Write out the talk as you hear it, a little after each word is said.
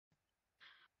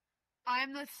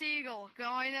I'm the seagull,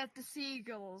 going at the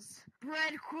seagulls.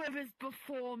 Bread quivers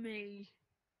before me.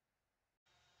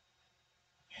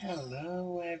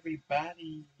 Hello,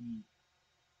 everybody.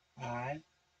 I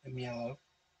am Yellow,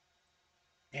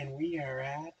 and we are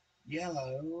at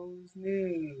Yellow's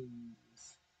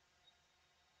News.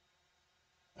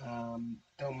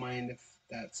 Don't mind if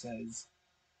that says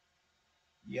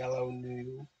Yellow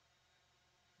New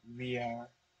VR.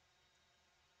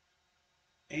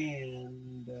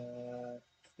 And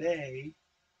today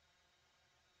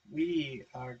we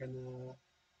are gonna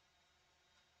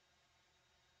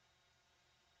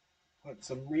put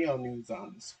some real news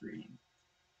on the screen.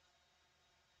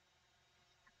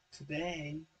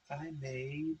 Today I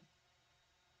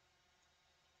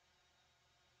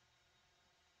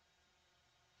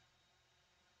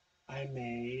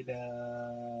made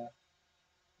a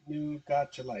new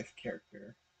Gacha Life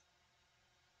character.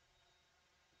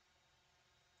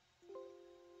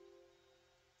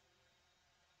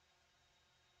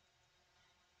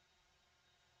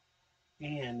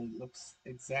 And it looks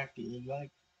exactly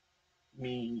like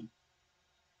me.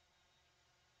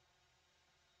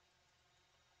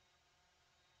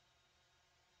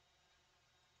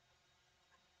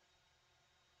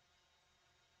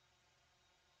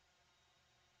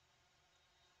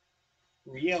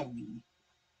 Real me,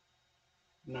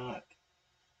 not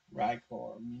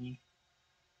Rykor me.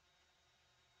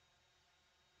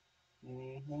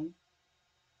 hmm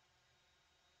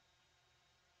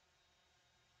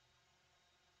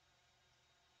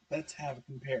Let's have a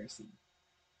comparison.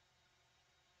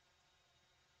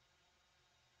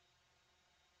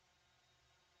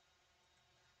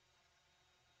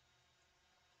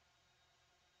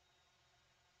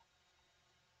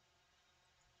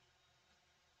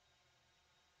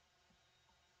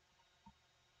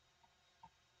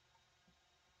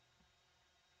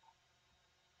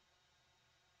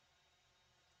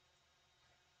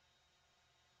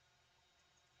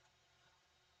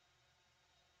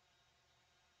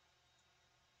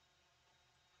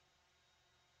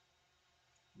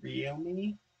 Real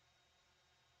me,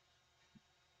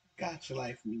 Gotcha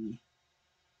Life me.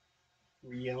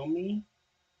 Real me,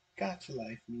 Gotcha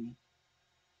Life me.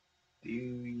 Do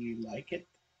you like it?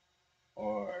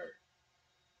 Or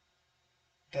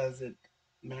does it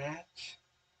match?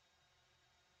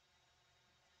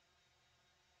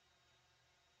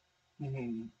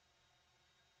 Hmm.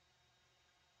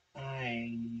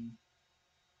 I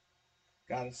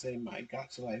gotta say my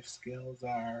Gotcha Life skills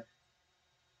are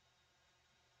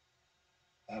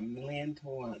a million to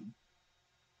one.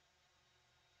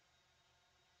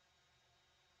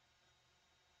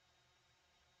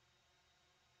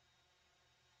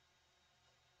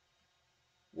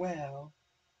 Well,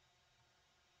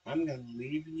 I'm gonna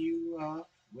leave you off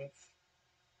with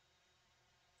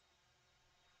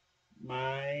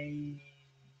my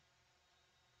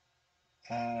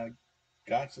uh,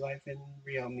 Gotcha Life and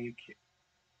Real Me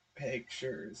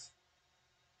pictures.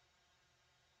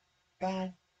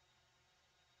 Bye.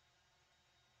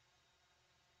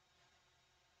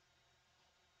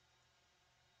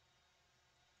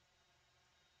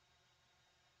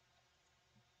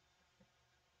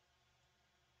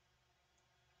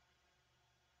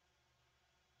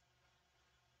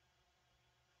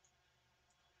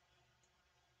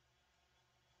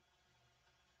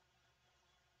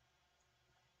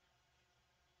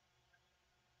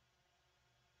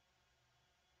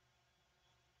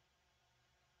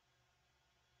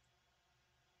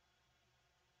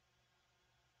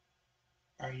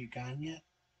 Are you gone yet?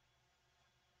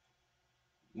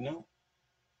 No.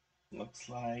 Looks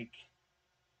like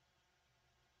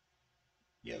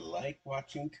you like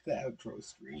watching to the outro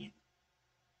screen.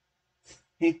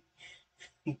 And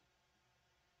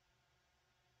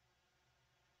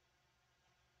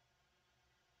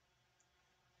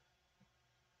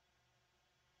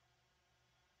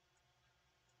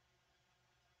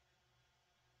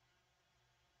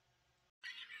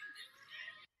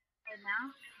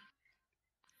now,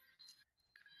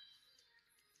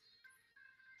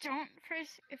 don't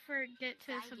forget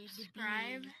to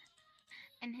subscribe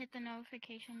and hit the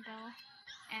notification bell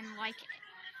and like